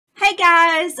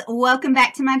guys, welcome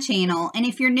back to my channel, and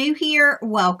if you're new here,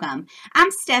 welcome. I'm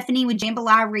Stephanie with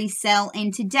JAMBALAYARESALE,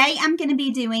 and today I'm going to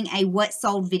be doing a what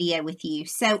sold video with you.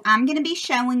 So I'm going to be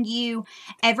showing you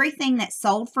everything that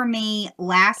sold for me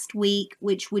last week,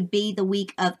 which would be the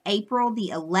week of April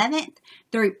the 11th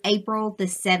through April the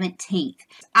 17th.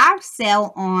 I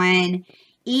sell on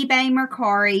eBay,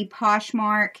 Mercari,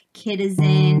 Poshmark,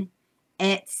 Citizen,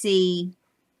 Etsy,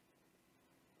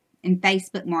 and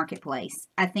Facebook Marketplace.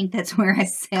 I think that's where I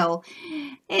sell.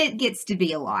 It gets to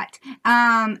be a lot.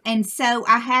 And so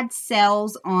I had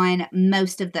sales on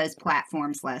most of those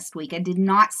platforms last week. I did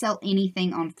not sell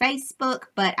anything on Facebook,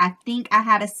 but I think I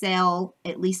had a sale,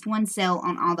 at least one sale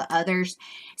on all the others.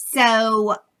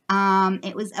 So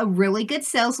it was a really good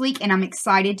sales week, and I'm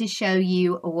excited to show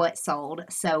you what sold.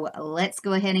 So let's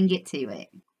go ahead and get to it.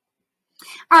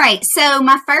 All right, so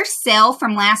my first sale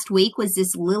from last week was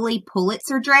this Lily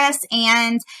Pulitzer dress,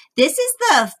 and this is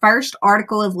the first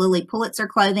article of Lily Pulitzer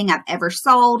clothing I've ever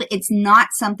sold. It's not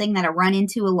something that I run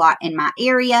into a lot in my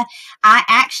area. I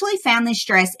actually found this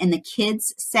dress in the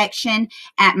kids section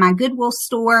at my Goodwill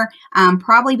store,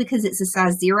 probably because it's a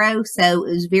size 0, so it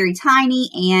was very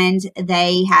tiny, and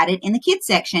they had it in the kids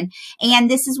section. And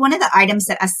this is one of the items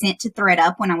that I sent to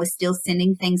ThredUp when I was still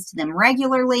sending things to them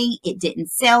regularly. It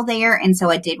didn't sell there, and so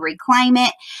I did reclaim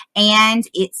it, and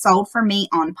it sold for me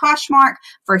on Poshmark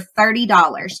for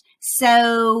 $30.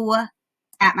 So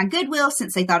at my Goodwill,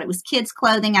 since they thought it was kids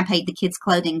clothing, I paid the kids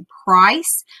clothing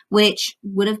price, which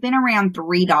would have been around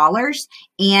 $3,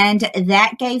 and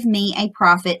that gave me a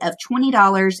profit of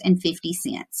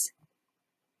 $20.50.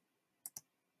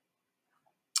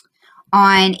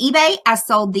 On eBay, I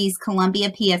sold these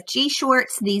Columbia PFG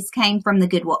shorts. These came from the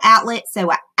Goodwill outlet,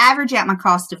 so I average out my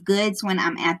cost of goods when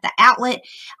I'm at the outlet.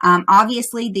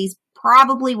 Obviously, these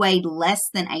probably weighed less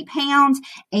than a pound,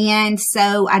 and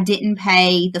so I didn't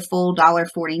pay the full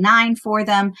 $1.49 for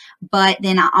them, but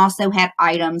then I also had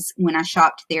items when I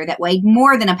shopped there that weighed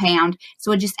more than a pound,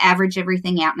 so I just average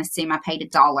everything out and assume I paid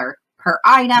 $1 per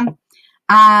item.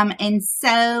 And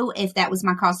so if that was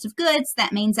my cost of goods,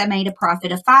 that means I made a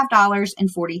profit of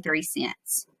 $5.43.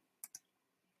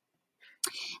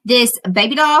 This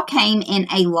baby doll came in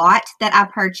a lot that I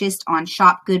purchased on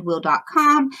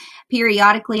shopgoodwill.com.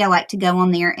 Periodically, I like to go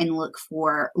on there and look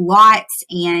for lots,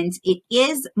 and it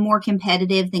is more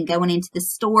competitive than going into the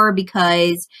store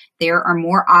because there are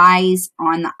more eyes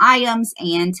on the items,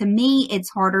 and to me,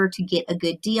 it's harder to get a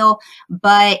good deal,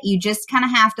 but you just kind of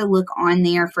have to look on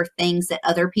there for things that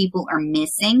other people are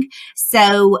missing.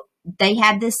 So they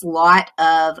had this lot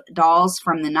of dolls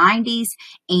from the 90s,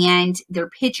 and their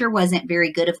picture wasn't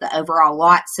very good of the overall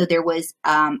lot. So there was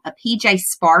a PJ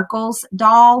Sparkles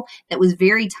doll that was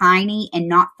very tiny and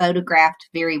not photographed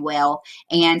very well.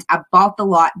 And I bought the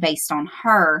lot based on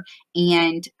her,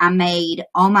 and I made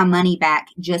all my money back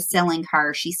just selling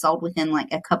her. She sold within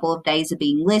like a couple of days of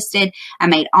being listed. I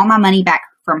made all my money back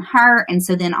from her, and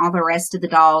so then all the rest of the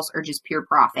dolls are just pure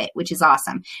profit, which is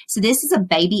awesome. So this is a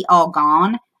Baby All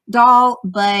Gone doll,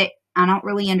 but I don't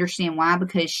really understand why,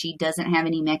 because she doesn't have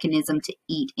any mechanism to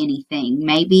eat anything.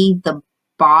 Maybe the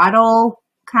bottle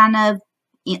kind of,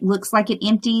 it looks like it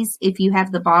empties if you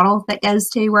have the bottle that goes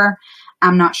to her.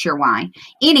 I'm not sure why.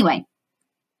 Anyway,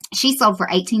 she sold for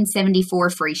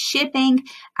 $18.74 free shipping.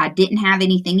 I didn't have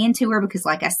anything into her because,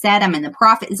 like I said, I'm in the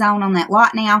profit zone on that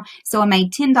lot now. So I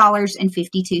made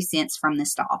 $10.52 from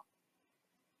this doll.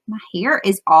 My hair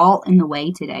is all in the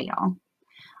way today, y'all.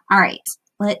 All right.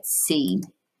 Let's see.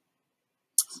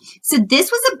 So this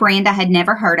was a brand I had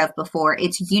never heard of before.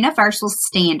 It's Universal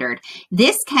Standard.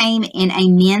 This came in a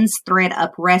men's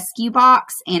ThredUp rescue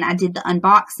box, and I did the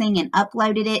unboxing and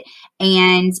uploaded it.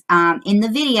 And in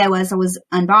the video, as I was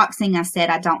unboxing, I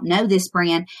said, I don't know this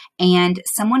brand. And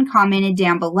someone commented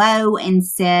down below and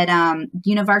said,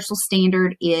 Universal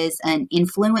Standard is an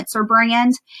influencer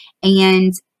brand.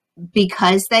 And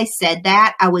because they said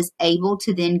that, I was able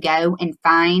to then go and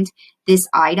find this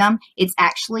item. It's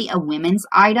actually a women's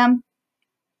item,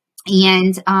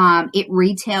 and it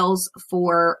retails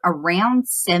for around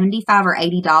 $75 or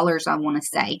 $80, I want to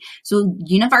say. So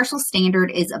Universal Standard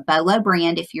is a Bolo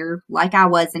brand. If you're like I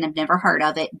was and have never heard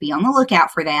of it, be on the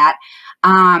lookout for that.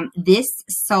 This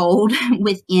sold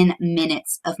within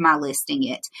minutes of my listing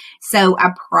it. So I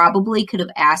probably could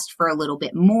have asked for a little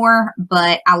bit more,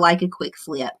 but I like a quick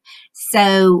flip.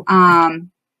 So,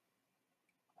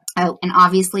 oh, and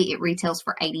obviously it retails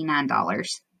for $89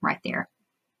 right there.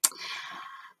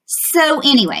 So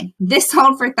anyway, this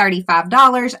sold for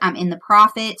 $35. I'm in the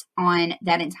profit on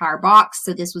that entire box.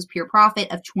 So this was pure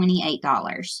profit of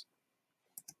 $28.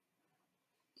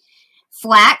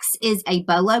 Flax is a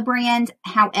Bolo brand.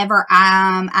 However,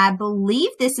 I believe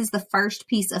this is the first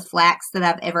piece of flax that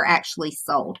I've ever actually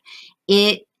sold.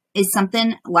 It is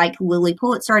something like Lily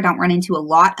Pulitzer I don't run into a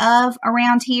lot of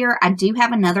around here. I do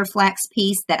have another flax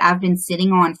piece that I've been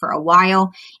sitting on for a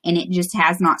while, and it just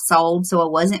has not sold, so I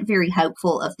wasn't very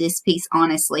hopeful of this piece,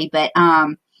 honestly, but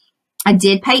I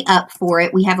did pay up for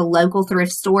it. We have a local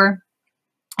thrift store,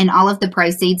 and all of the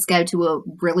proceeds go to a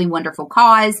really wonderful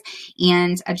cause,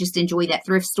 and I just enjoy that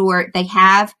thrift store. They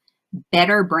have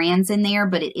better brands in there,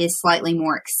 but it is slightly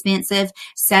more expensive.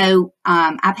 So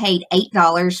I paid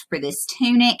 $8 for this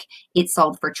tunic. It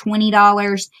sold for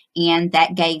 $20, and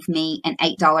that gave me an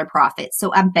 $8 profit.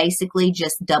 So I basically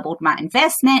just doubled my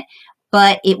investment,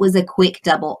 but it was a quick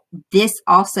double. This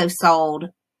also sold.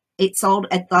 It sold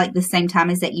at like the same time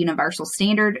as that Universal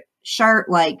Standard shirt,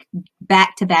 like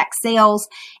back-to-back sales,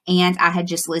 and I had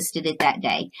just listed it that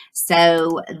day.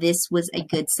 So this was a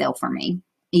good sale for me.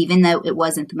 Even though it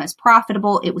wasn't the most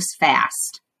profitable, it was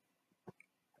fast.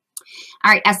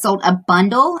 All right, I sold a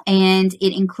bundle, and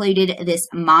it included this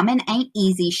Mommin' Ain't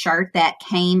Easy shirt that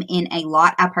came in a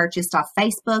lot I purchased off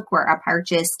Facebook, where I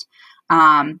purchased,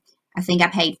 I think I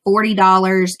paid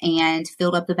 $40 and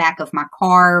filled up the back of my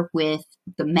car with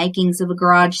the makings of a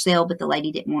garage sale, but the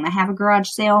lady didn't want to have a garage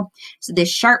sale. So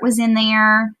this shirt was in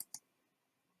there.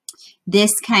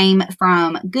 This came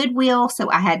from Goodwill, so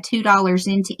I had $2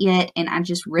 into it, and I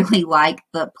just really like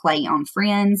the play on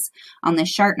Friends on this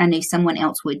shirt, and I knew someone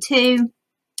else would too.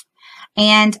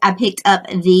 And I picked up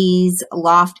these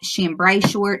Loft chambray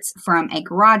shorts from a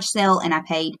garage sale, and I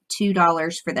paid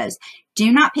 $2 for those.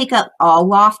 Do not pick up all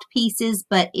Loft pieces,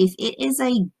 but if it is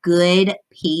a good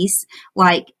piece,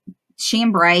 like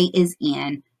chambray is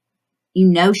in, you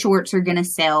know shorts are going to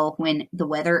sell when the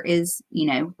weather is, you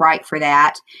know, right for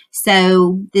that.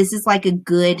 So this is like a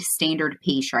good standard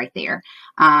piece right there.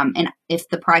 And if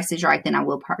the price is right, then I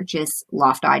will purchase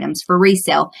Loft items for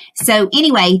resale. So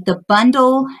anyway, the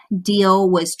bundle deal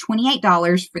was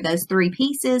 $28 for those 3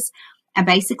 pieces. I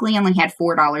basically only had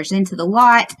 $4 into the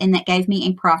lot, and that gave me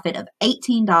a profit of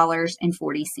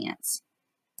 $18.40.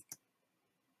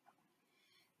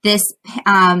 This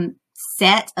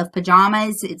set of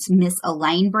pajamas, it's Miss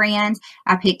Elaine brand.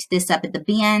 I picked this up at the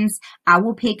bins. I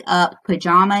will pick up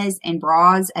pajamas and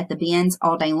bras at the bins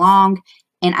all day long,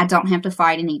 and I don't have to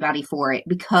fight anybody for it,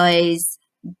 because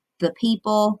the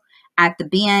people at the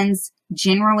bins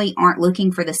generally aren't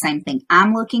looking for the same thing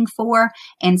I'm looking for,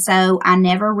 and so I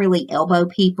never really elbow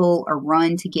people or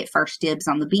run to get first dibs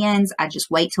on the bins. I just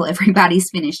wait till everybody's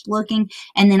finished looking,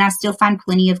 and then I still find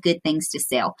plenty of good things to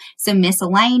sell. So Miss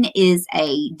Elaine is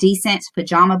a decent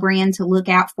pajama brand to look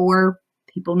out for.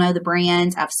 People know the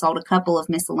brand. I've sold a couple of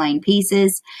Miss Elaine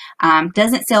pieces.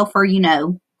 Doesn't sell for, you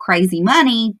know, crazy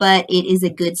money, but it is a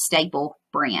good staple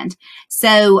brand.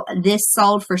 So this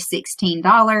sold for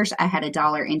 $16. I had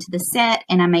 $1 into the set,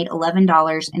 and I made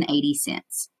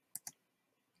 $11.80.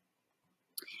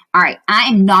 All right, I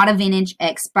am not a vintage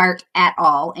expert at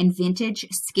all, and vintage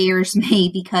scares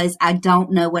me because I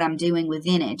don't know what I'm doing with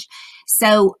vintage.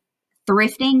 So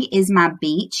Thrifting is My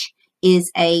Beach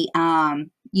is a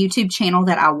YouTube channel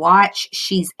that I watch.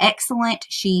 She's excellent.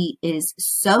 She is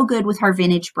so good with her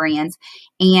vintage brands.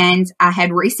 And I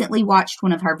had recently watched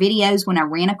one of her videos when I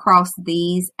ran across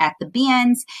these at the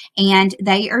bins, and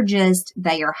they are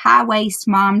high waist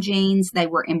mom jeans. They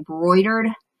were embroidered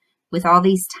with all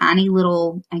these tiny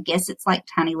little, I guess it's like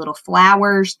tiny little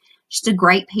flowers. Just a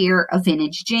great pair of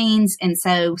vintage jeans. And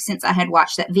so since I had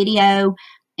watched that video,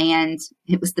 and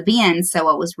it was the bins, so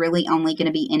I was really only going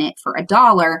to be in it for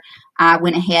 $1, I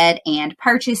went ahead and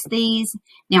purchased these.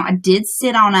 Now, I did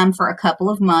sit on them for a couple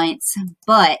of months,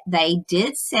 but they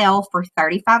did sell for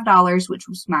 $35, which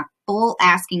was my full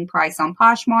asking price on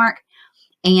Poshmark,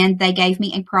 and they gave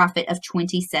me a profit of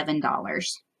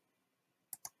 $27.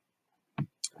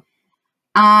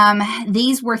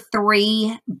 These were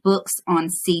 3 books on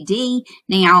CD.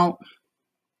 Now,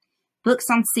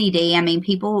 books on CD, I mean,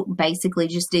 people basically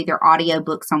just do their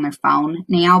audiobooks on their phone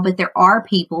now, but there are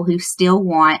people who still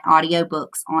want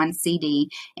audiobooks on CD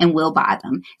and will buy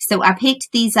them. So I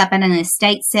picked these up at an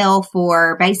estate sale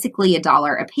for basically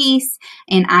 $1 a piece,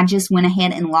 and I just went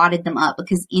ahead and lotted them up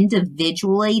because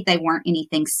individually they weren't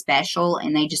anything special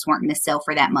and they just weren't going to sell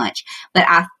for that much. But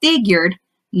I figured,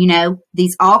 you know,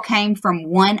 these all came from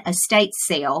one estate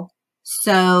sale,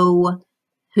 so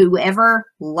whoever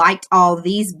liked all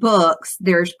these books,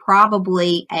 there's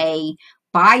probably a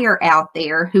buyer out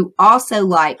there who also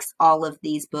likes all of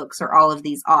these books or all of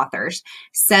these authors.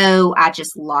 So I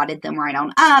just lotted them right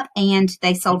on up, and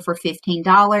they sold for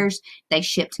 $15. They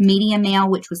shipped media mail,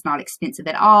 which was not expensive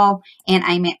at all. And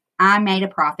I made a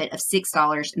profit of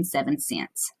 $6.07.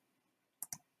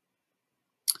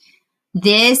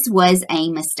 This was a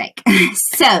mistake.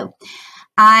 So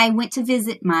I went to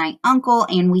visit my uncle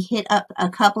and we hit up a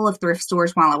couple of thrift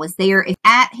stores while I was there.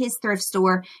 At his thrift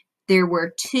store, there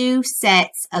were 2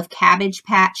 sets of Cabbage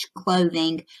Patch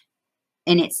clothing,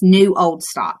 and it's new old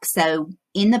stock. So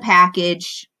in the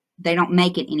package, they don't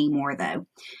make it anymore though.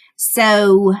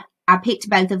 So I picked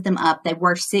both of them up. They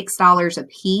were $6 a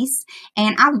piece,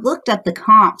 and I looked up the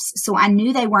comps, so I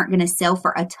knew they weren't going to sell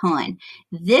for a ton.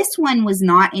 This one was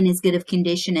not in as good of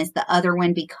condition as the other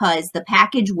one because the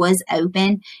package was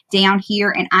open down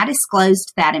here, and I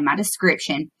disclosed that in my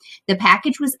description. The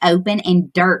package was open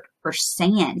and dirt or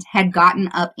sand had gotten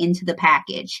up into the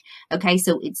package. Okay,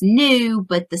 so it's new,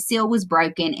 but the seal was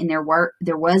broken and there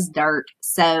was dirt,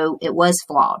 so it was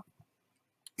flawed.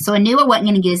 So I knew I wasn't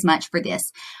going to get as much for this,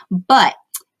 but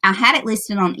I had it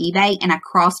listed on eBay and I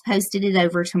cross-posted it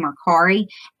over to Mercari,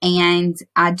 and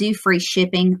I do free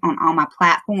shipping on all my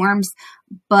platforms,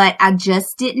 but I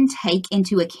just didn't take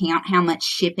into account how much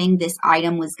shipping this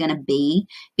item was going to be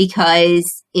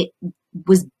because it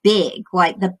was big.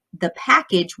 Like the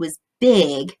package was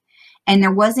big and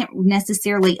there wasn't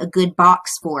necessarily a good box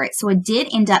for it. So I did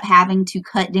end up having to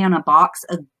cut down a box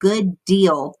a good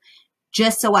deal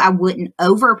just so I wouldn't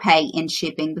overpay in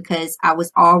shipping because I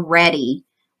was already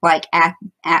like at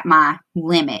my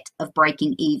limit of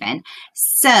breaking even.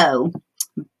 So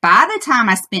by the time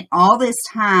I spent all this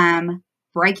time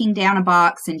breaking down a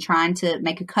box and trying to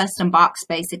make a custom box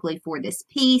basically for this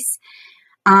piece,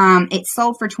 it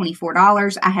sold for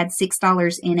 $24. I had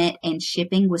 $6 in it, and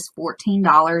shipping was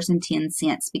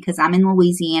 $14.10 because I'm in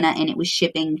Louisiana and it was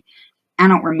shipping, I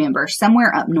don't remember,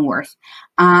 somewhere up north.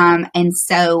 And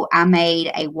so I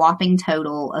made a whopping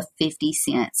total of 50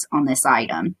 cents on this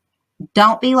item.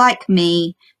 Don't be like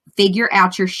me. Figure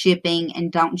out your shipping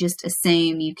and don't just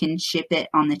assume you can ship it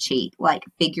on the cheap. Like,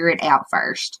 figure it out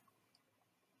first.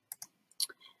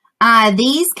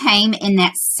 These came in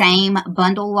that same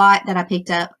bundle lot that I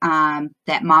picked up,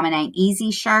 that Mama Ain't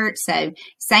Easy shirt. So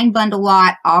same bundle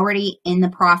lot, already in the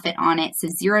profit on it. So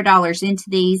 $0 into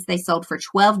these. They sold for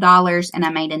 $12 and I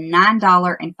made a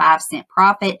 $9.05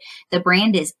 profit. The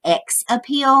brand is X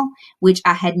Appeal, which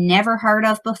I had never heard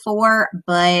of before,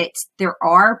 but there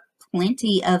are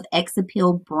plenty of X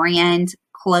Appeal brand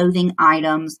clothing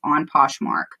items on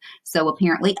Poshmark. So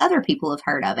apparently other people have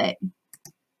heard of it.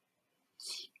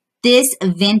 This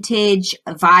vintage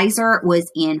visor was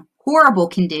in horrible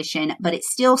condition, but it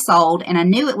still sold, and I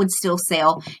knew it would still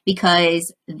sell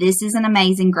because this is an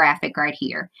amazing graphic right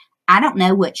here. I don't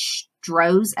know what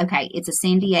Stroh's, okay, it's a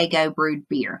San Diego brewed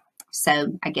beer. So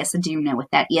I guess I do know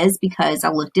what that is because I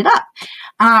looked it up.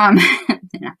 And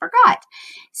I forgot.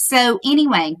 So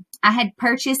anyway, I had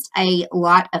purchased a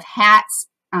lot of hats,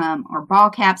 or ball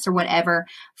caps or whatever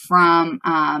from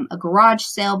a garage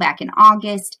sale back in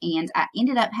August, and I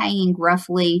ended up paying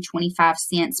roughly 25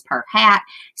 cents per hat.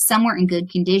 Some were in good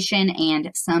condition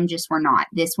and some just were not.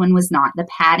 This one was not. The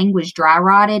padding was dry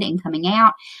rotted and coming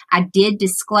out. I did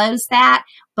disclose that,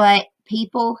 but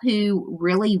people who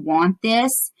really want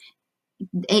this,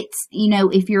 it's, you know,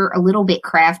 if you're a little bit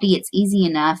crafty, it's easy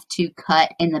enough to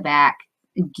cut in the back,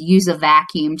 use a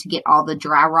vacuum to get all the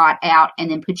dry rot out, and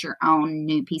then put your own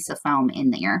new piece of foam in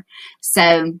there.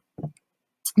 So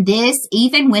this,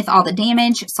 even with all the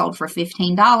damage, sold for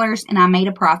 $15 and I made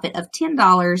a profit of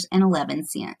 $10.11.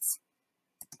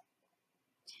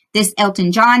 This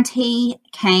Elton John tee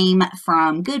came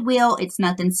from Goodwill. It's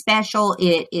nothing special.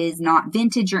 It is not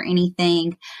vintage or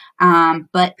anything,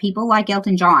 but people like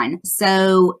Elton John.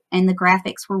 So, and the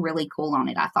graphics were really cool on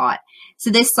it, I thought.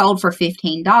 So this sold for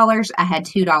 $15. I had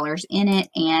 $2 in it,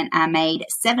 and I made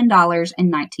 $7.19.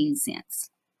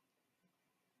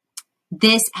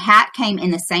 This hat came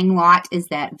in the same lot as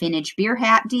that vintage beer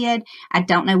hat did. I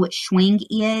don't know what Schwing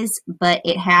is, but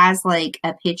it has like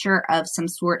a picture of some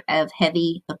sort of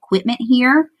heavy equipment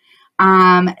here.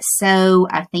 So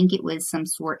I think it was some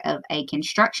sort of a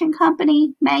construction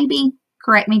company, maybe.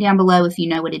 Correct me down below if you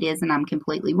know what it is and I'm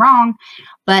completely wrong.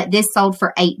 But this sold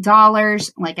for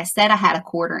 $8. Like I said, I had a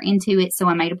quarter into it, so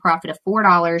I made a profit of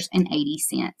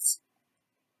 $4.80.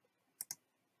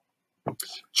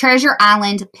 Treasure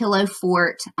Island Pillow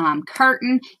Fort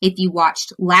curtain. If you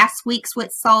watched last week's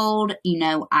What Sold, you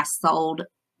know I sold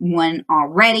one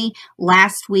already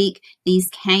last week. These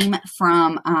came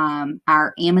from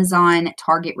our Amazon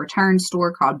Target return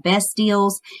store called Best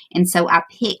Deals, and so I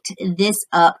picked this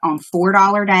up on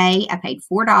 $4 day. I paid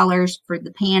 $4 for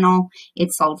the panel.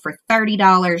 It sold for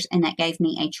 $30, and that gave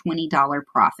me a $20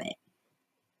 profit.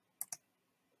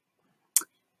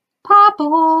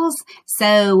 Popples.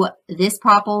 So this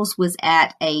Popples was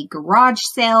at a garage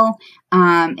sale.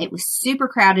 It was super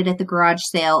crowded at the garage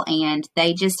sale, and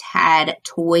they just had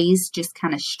toys just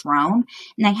kind of strewn.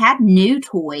 And they had new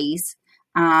toys.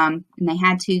 And they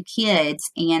had 2 kids.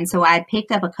 And so I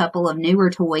picked up a couple of newer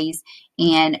toys.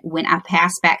 And when I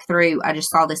passed back through, I just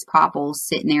saw this Popples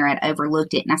sitting there. I'd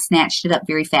overlooked it, and I snatched it up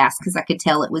very fast because I could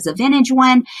tell it was a vintage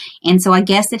one. And so I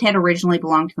guess it had originally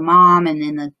belonged to the mom, and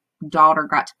then the daughter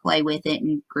got to play with it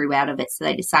and grew out of it, so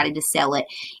they decided to sell it.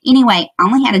 Anyway, I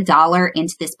only had $1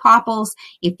 into this Popples.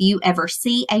 If you ever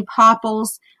see a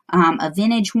Popples, a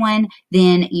vintage one,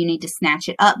 then you need to snatch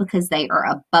it up because they are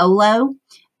a bolo.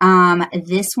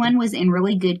 This one was in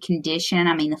really good condition.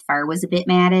 I mean, the fur was a bit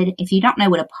matted. If you don't know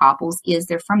what a Popples is,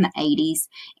 they're from the 80s,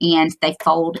 and they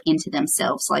fold into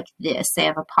themselves like this. They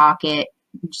have a pocket,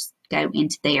 just go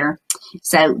into there.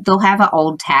 So they'll have an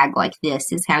old tag like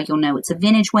this is how you'll know it's a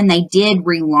vintage one. They did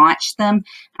relaunch them,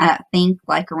 I think,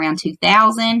 like around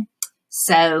 2000.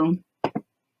 So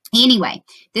anyway,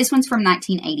 this one's from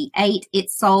 1988. It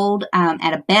sold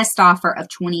at a best offer of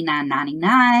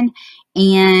 $29.99,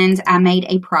 and I made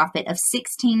a profit of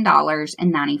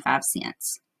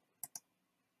 $16.95.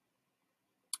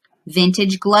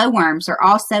 Vintage glowworms are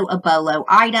also a bolo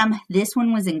item. This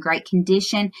one was in great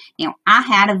condition. Now, I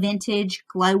had a vintage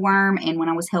glowworm, and when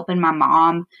I was helping my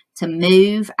mom to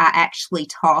move, I actually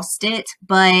tossed it,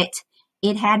 but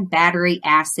it had battery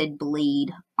acid bleed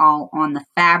all on the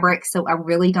fabric, so I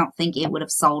really don't think it would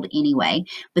have sold anyway.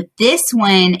 But this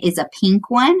one is a pink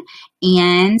one,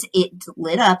 and it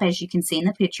lit up, as you can see in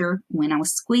the picture, when I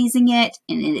was squeezing it,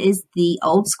 and it is the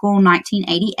old school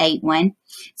 1988 one.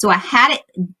 So I had it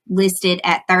listed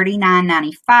at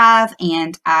 $39.95,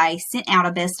 and I sent out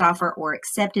a best offer, or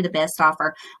accepted a best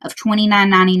offer, of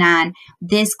 $29.99.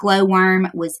 This glowworm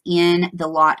was in the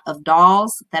lot of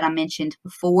dolls that I mentioned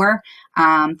before,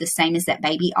 the same as that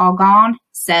baby all gone.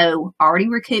 So already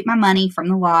recouped my money from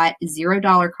the lot,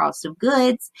 $0 cost of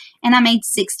goods, and I made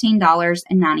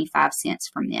 $16.95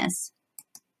 from this.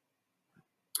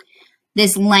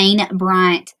 This Lane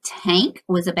Bryant tank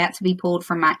was about to be pulled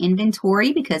from my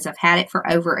inventory because I've had it for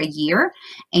over a year,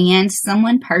 and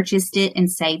someone purchased it and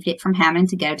saved it from having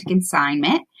to go to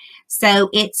consignment. So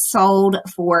it sold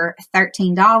for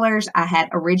 $13. I had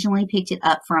originally picked it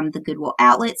up from the Goodwill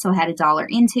outlet, so I had $1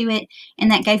 into it,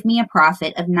 and that gave me a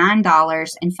profit of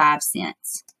 $9.05.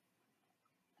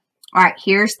 All right,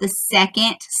 here's the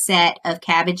second set of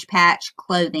Cabbage Patch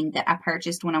clothing that I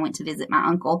purchased when I went to visit my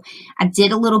uncle. I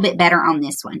did a little bit better on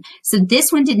this one. So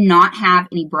this one did not have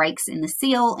any breaks in the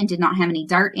seal and did not have any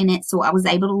dirt in it, so I was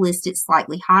able to list it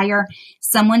slightly higher.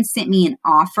 Someone sent me an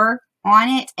offer on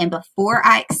it, and before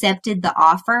I accepted the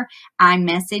offer, I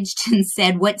messaged and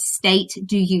said, "What state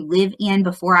do you live in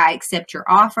before I accept your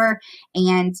offer?"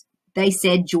 And they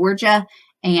said Georgia.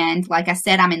 And like I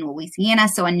said, I'm in Louisiana,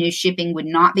 so I knew shipping would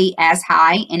not be as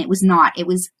high, and it was not. It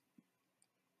was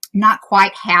not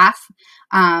quite half.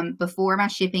 Before, my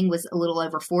shipping was a little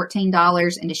over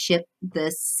 $14, and to ship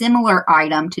the similar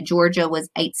item to Georgia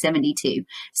was $8.72.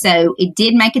 So it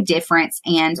did make a difference,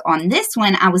 and on this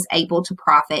one, I was able to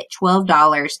profit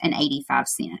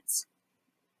 $12.85.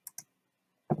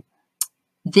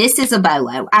 This is a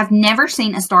bolo. I've never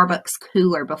seen a Starbucks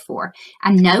cooler before.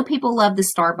 I know people love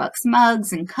the Starbucks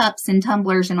mugs and cups and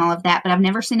tumblers and all of that, but I've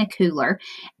never seen a cooler.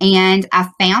 And I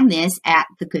found this at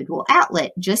the Goodwill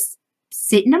outlet, just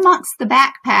sitting amongst the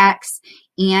backpacks,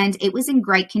 and it was in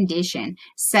great condition.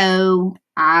 So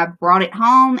I brought it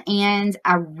home, and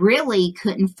I really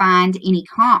couldn't find any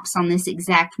comps on this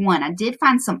exact one. I did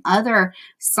find some other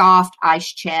soft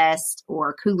ice chest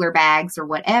or cooler bags or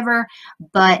whatever,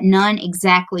 but none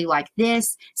exactly like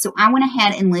this. So I went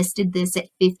ahead and listed this at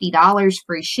 $50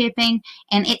 free shipping,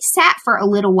 and it sat for a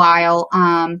little while,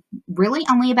 really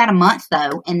only about a month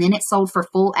though, and then it sold for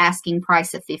full asking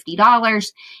price of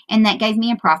 $50, and that gave me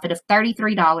a profit of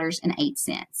 $33.08.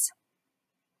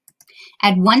 I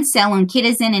had one sale on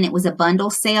Kitizen, and it was a bundle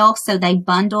sale. So they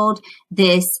bundled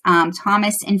this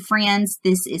Thomas and Friends.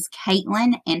 This is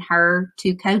Caitlin and her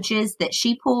 2 coaches that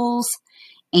she pulls.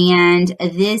 And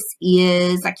this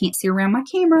is, I can't see around my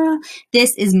camera, this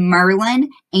is Merlin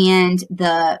and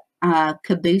the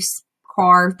caboose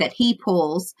car that he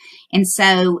pulls. And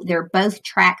so they're both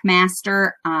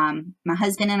Trackmaster. My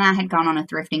husband and I had gone on a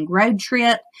thrifting road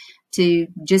trip to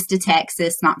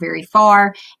Texas, not very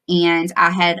far, and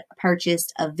I had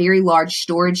purchased a very large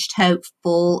storage tote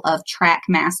full of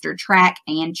Trackmaster track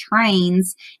and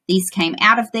trains. These came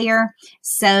out of there.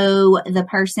 So the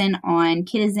person on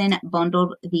Kitizen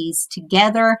bundled these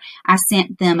together. I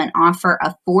sent them an offer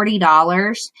of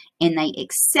 $40 and they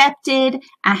accepted.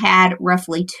 I had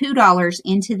roughly $2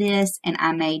 into this and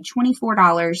I made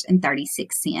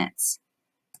 $24.36.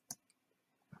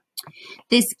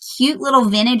 This cute little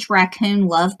vintage raccoon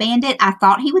love bandit, I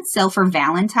thought he would sell for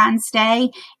Valentine's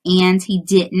Day, and he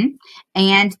didn't.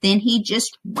 And then he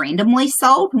just randomly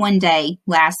sold one day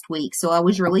last week, so I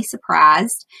was really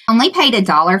surprised. Only paid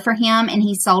 $1 for him, and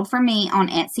he sold for me on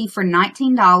Etsy for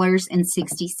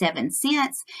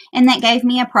 $19.67, and that gave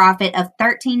me a profit of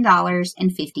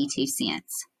 $13.52.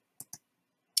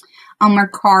 On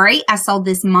Mercari, I sold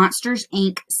this Monsters,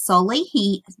 Inc. Sully.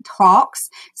 He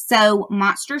talks. So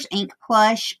Monsters, Inc.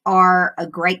 plush are a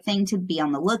great thing to be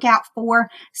on the lookout for.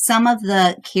 Some of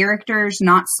the characters,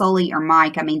 not Sully or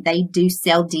Mike, I mean, they do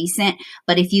sell decent.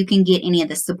 But if you can get any of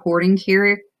the supporting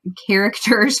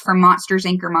characters from Monsters,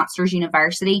 Inc. or Monsters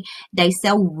University, they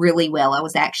sell really well. I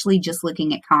was actually just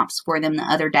looking at comps for them the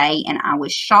other day, and I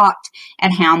was shocked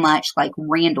at how much like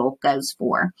Randall goes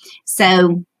for.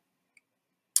 So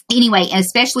anyway,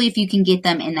 especially if you can get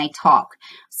them and they talk.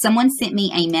 Someone sent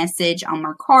me a message on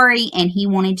Mercari and he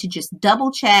wanted to just double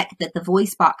check that the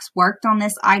voice box worked on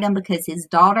this item because his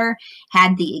daughter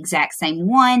had the exact same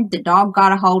one. The dog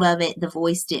got a hold of it. The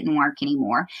voice didn't work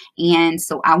anymore. And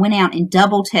so I went out and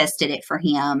double tested it for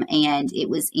him and it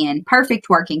was in perfect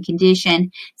working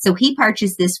condition. So he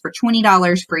purchased this for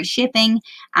 $20 free shipping.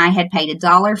 I had paid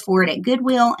 $1 for it at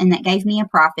Goodwill and that gave me a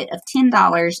profit of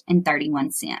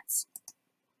 $10.31.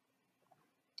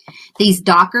 These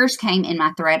Dockers came in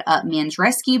my Thread Up Men's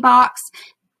Rescue box.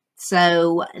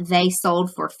 So they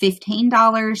sold for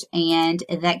 $15 and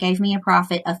that gave me a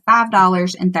profit of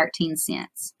 $5.13.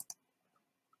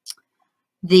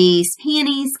 These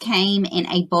panties came in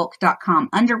a bulk.com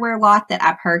underwear lot that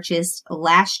I purchased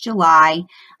last July.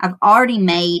 I've already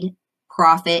made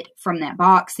profit from that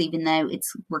box, even though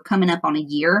we're coming up on a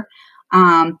year.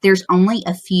 There's only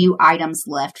a few items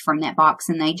left from that box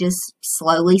and they just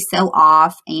slowly sell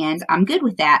off and I'm good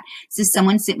with that. So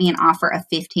someone sent me an offer of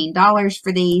 $15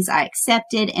 for these. I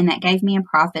accepted and that gave me a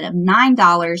profit of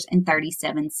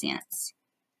 $9.37.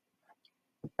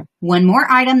 One more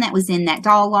item that was in that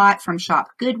doll lot from Shop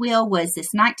Goodwill was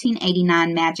this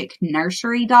 1989 Magic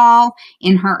Nursery doll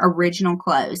in her original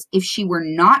clothes. If she were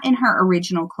not in her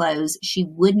original clothes, she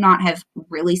would not have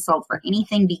really sold for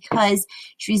anything because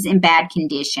she was in bad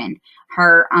condition.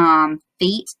 Her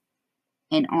feet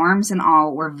and arms and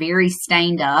all were very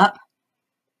stained up.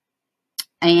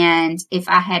 And if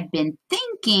I had been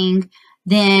thinking,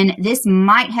 then this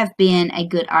might have been a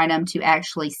good item to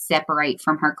actually separate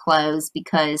from her clothes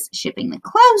because shipping the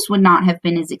clothes would not have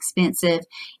been as expensive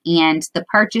and the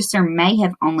purchaser may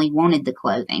have only wanted the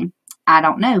clothing. I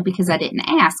don't know because I didn't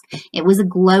ask. It was a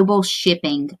global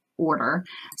shipping order.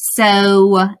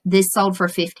 So this sold for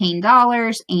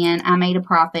 $15 and I made a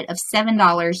profit of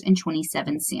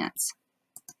 $7.27.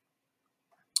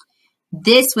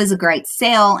 This was a great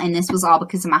sale, and this was all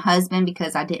because of my husband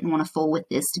because I didn't want to fool with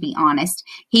this, to be honest.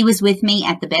 He was with me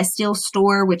at the Best Deal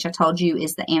store, which I told you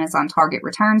is the Amazon Target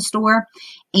return store,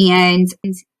 and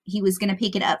he was going to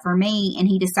pick it up for me, and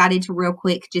he decided to real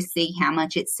quick just see how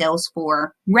much it sells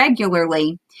for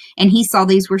regularly, and he saw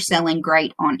these were selling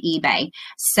great on eBay.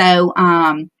 So,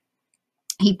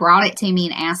 he brought it to me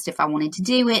and asked if I wanted to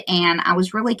do it, and I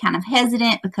was really kind of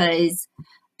hesitant because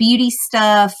beauty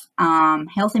stuff,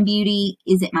 health and beauty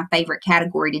isn't my favorite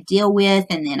category to deal with.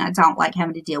 And then I don't like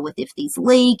having to deal with if these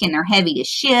leak and they're heavy to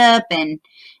ship and,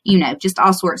 you know, just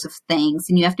all sorts of things.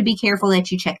 And you have to be careful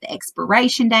that you check the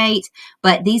expiration date.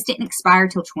 But these didn't expire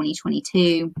till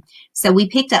 2022. So we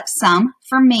picked up some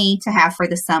for me to have for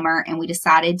the summer. And we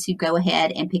decided to go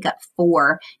ahead and pick up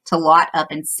 4 to lot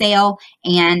up and sell.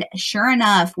 And sure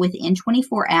enough, within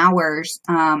 24 hours,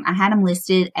 I had them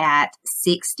listed at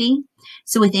 $60.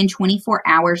 So within 24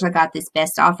 hours, I got this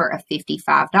best offer of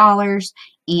 $55.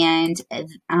 And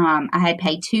I had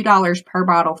paid $2 per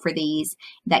bottle for these.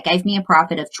 That gave me a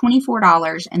profit of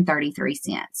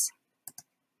 $24.33.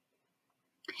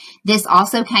 This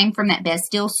also came from that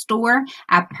Best Deal store.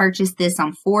 I purchased this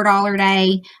on $4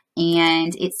 day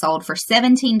and it sold for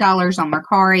 $17 on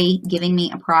Mercari, giving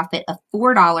me a profit of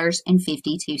 $4.52.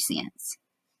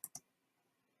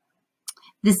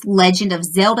 This Legend of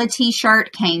Zelda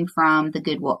t-shirt came from the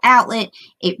Goodwill outlet.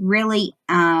 It really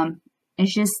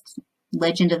is just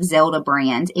Legend of Zelda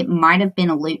brand. It might have been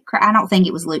a Loot Crate. I don't think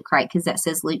it was Loot Crate because that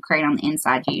says Loot Crate on the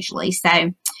inside usually.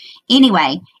 So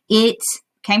Anyway, it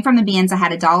came from the bins. I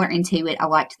had $1 into it. I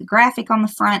liked the graphic on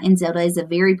the front, and Zelda is a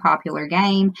very popular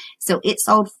game. So it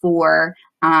sold for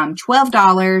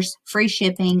 $12, free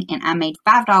shipping, and I made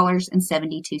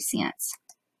 $5.72.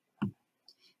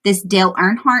 This Dale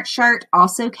Earnhardt shirt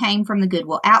also came from the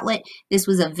Goodwill outlet. This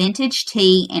was a vintage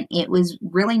tee, and it was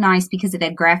really nice because it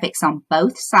had graphics on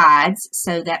both sides.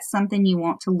 So that's something you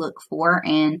want to look for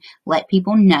and let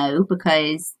people know,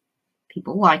 because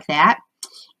people like that.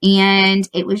 And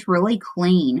it was really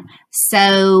clean.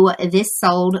 So this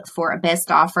sold for a best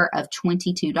offer of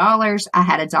 $22. I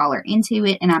had $1 into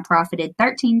it, and I profited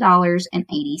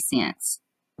 $13.80.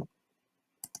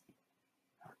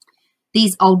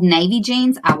 These Old Navy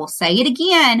jeans, I will say it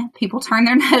again, people turn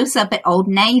their nose up at Old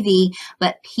Navy,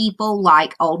 but people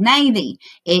like Old Navy.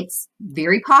 It's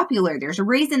very popular. There's a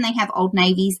reason they have Old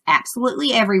Navies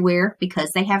absolutely everywhere, because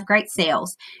they have great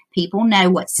sales. People know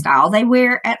what style they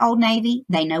wear at Old Navy.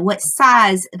 They know what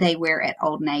size they wear at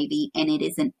Old Navy, and it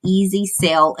is an easy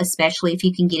sell, especially if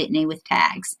you can get it new with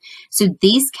tags. So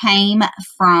these came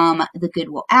from the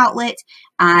Goodwill outlet.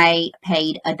 I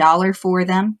paid $1 for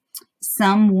them.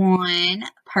 Someone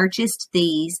purchased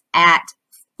these at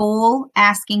full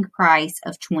asking price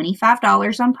of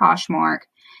 $25 on Poshmark,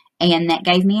 and that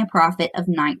gave me a profit of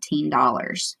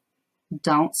 $19.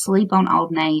 Don't sleep on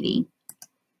Old Navy.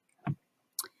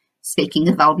 Speaking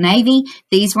of Old Navy,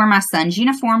 these were my son's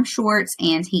uniform shorts,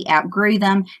 and he outgrew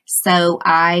them, so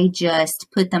I just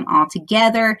put them all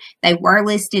together. They were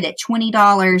listed at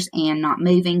 $20 and not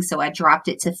moving, so I dropped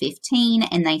it to $15,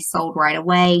 and they sold right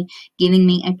away, giving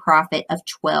me a profit of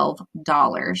 $12.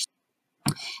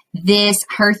 This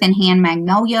Hearth and Hand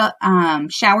Magnolia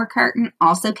shower curtain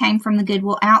also came from the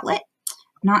Goodwill outlet.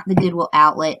 Not the Goodwill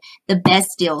outlet, the Best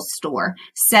Deals store.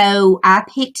 So I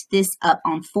picked this up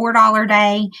on $4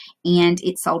 day, and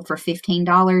it sold for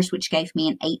 $15, which gave me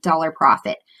an $8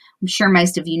 profit. I'm sure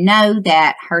most of you know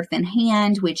that Hearth and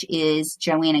Hand, which is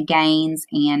Joanna Gaines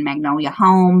and Magnolia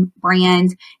Home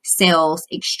brand, sells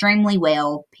extremely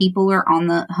well. People are on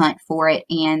the hunt for it,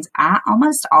 and I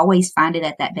almost always find it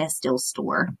at that Best Deals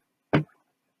store.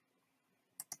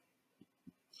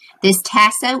 This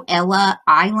Tasso Ella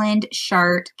Island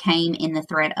shirt came in the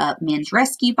Thread Up Men's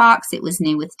Rescue box. It was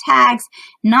new with tags.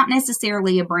 Not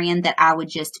necessarily a brand that I would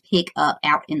just pick up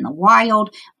out in the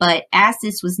wild, but as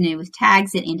this was new with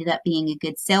tags, it ended up being a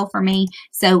good sell for me.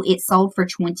 So it sold for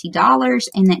 $20,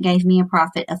 and that gave me a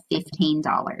profit of $15.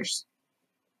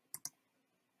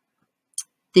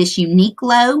 This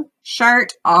Uniqlo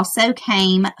shirt also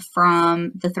came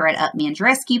from the Thread Up Men's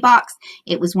Rescue box.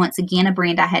 It was once again a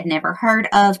brand I had never heard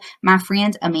of. My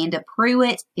friend Amanda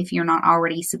Pruitt, if you're not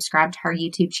already subscribed to her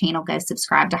YouTube channel, go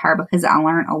subscribe to her, because I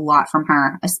learned a lot from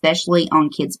her, especially on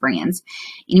kids brands.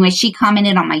 Anyway, she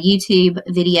commented on my YouTube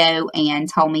video and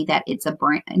told me that it's a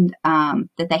brand,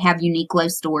 that they have Uniqlo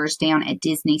stores down at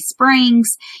Disney Springs.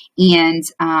 And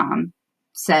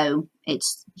so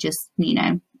it's just, you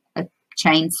know,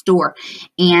 chain store.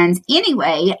 And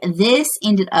anyway, this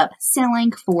ended up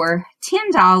selling for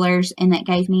 $10, and that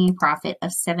gave me a profit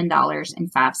of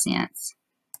 $7.05.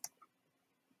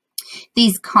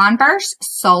 These Converse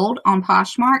sold on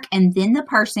Poshmark, and then the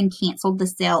person canceled the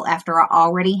sale after I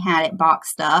already had it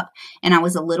boxed up, and I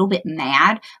was a little bit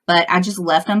mad, but I just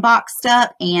left them boxed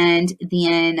up, and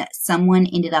then someone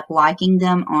ended up liking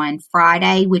them on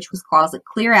Friday, which was closet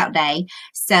clear out day,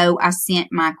 so I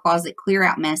sent my closet clear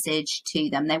out message to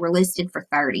them. They were listed for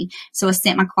 $30, so I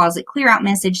sent my closet clear out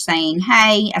message saying,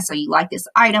 hey, I saw you like this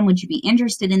item. Would you be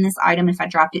interested in this item if I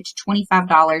dropped it to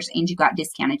 $25 and you got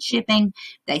discounted shipping?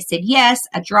 They said yes.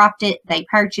 I dropped it. They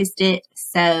purchased it.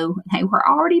 So they were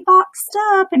already boxed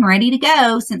up and ready to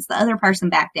go since the other person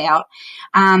backed out.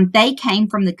 They came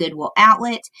from the Goodwill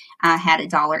outlet. I had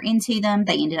 $1 into them.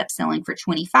 They ended up selling for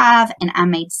 $25, and I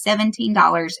made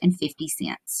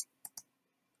 $17.50.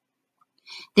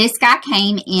 This guy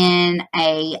came in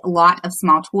a lot of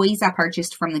small toys I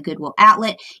purchased from the Goodwill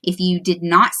outlet. If you did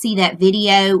not see that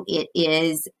video, it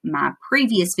is my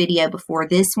previous video before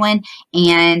this one,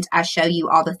 and I show you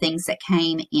all the things that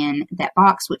came in that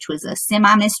box, which was a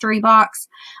semi-mystery box.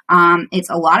 It's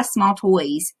a lot of small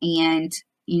toys, and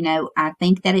you know, I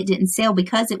think that it didn't sell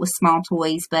because it was small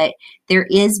toys, but there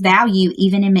is value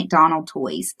even in McDonald's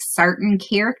toys. Certain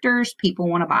characters people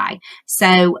want to buy.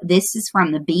 So this is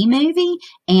from the Bee Movie,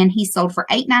 and he sold for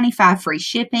 $8.95 free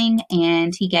shipping,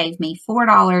 and he gave me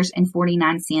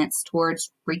 $4.49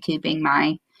 towards recouping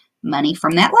my money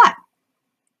from that lot.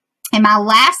 And my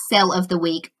last sale of the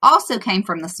week also came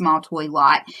from the small toy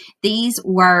lot. These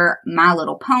were My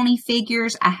Little Pony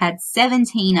figures. I had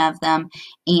 17 of them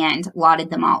and lotted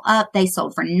them all up. They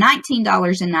sold for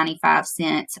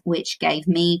 $19.95, which gave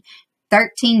me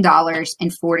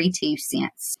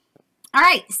 $13.42. All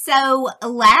right, so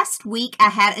last week I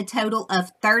had a total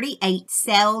of 38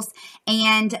 sales,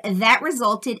 and that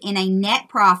resulted in a net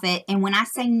profit. And when I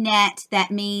say net,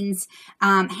 that means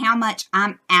how much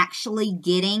I'm actually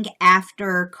getting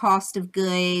after cost of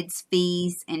goods,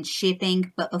 fees, and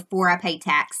shipping, but before I pay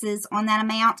taxes on that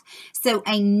amount. So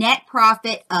a net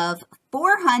profit of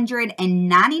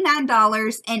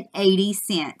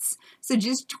 $499.80. So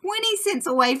just 20 cents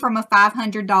away from a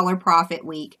 $500 profit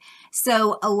week.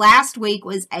 So last week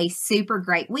was a super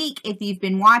great week. If you've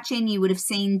been watching, you would have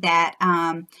seen that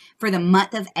for the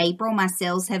month of April, my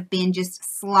sales have been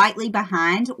just slightly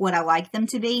behind what I like them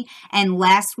to be. And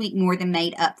last week more than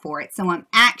made up for it. So I'm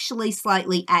actually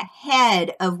slightly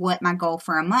ahead of what my goal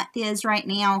for a month is right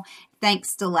now,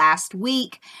 thanks to last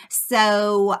week.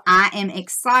 So I am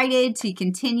excited to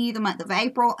continue the month of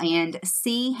April and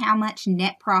see how much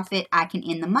net profit I can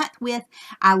end the month with.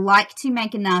 I like to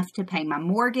make enough to pay my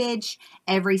mortgage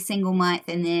every single month,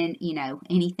 and then, you know,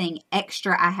 anything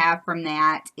extra I have from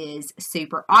that is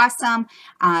super awesome.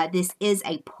 This is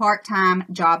a part-time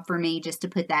job for me, just to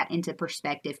put that into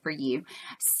perspective for you.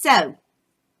 So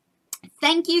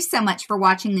thank you so much for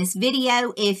watching this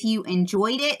video. If you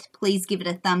enjoyed it, please give it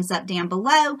a thumbs up down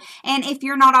below. And if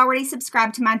you're not already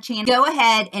subscribed to my channel, go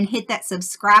ahead and hit that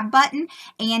subscribe button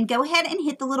and go ahead and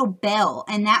hit the little bell.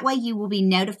 And that way you will be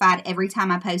notified every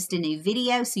time I post a new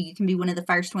video, so you can be one of the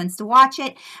first ones to watch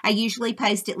it. I usually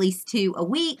post at least 2 a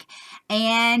week,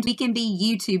 and we can be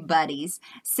YouTube buddies.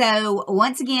 So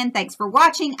once again, thanks for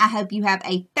watching. I hope you have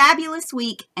a fabulous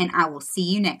week, and I will see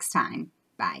you next time.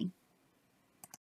 Bye.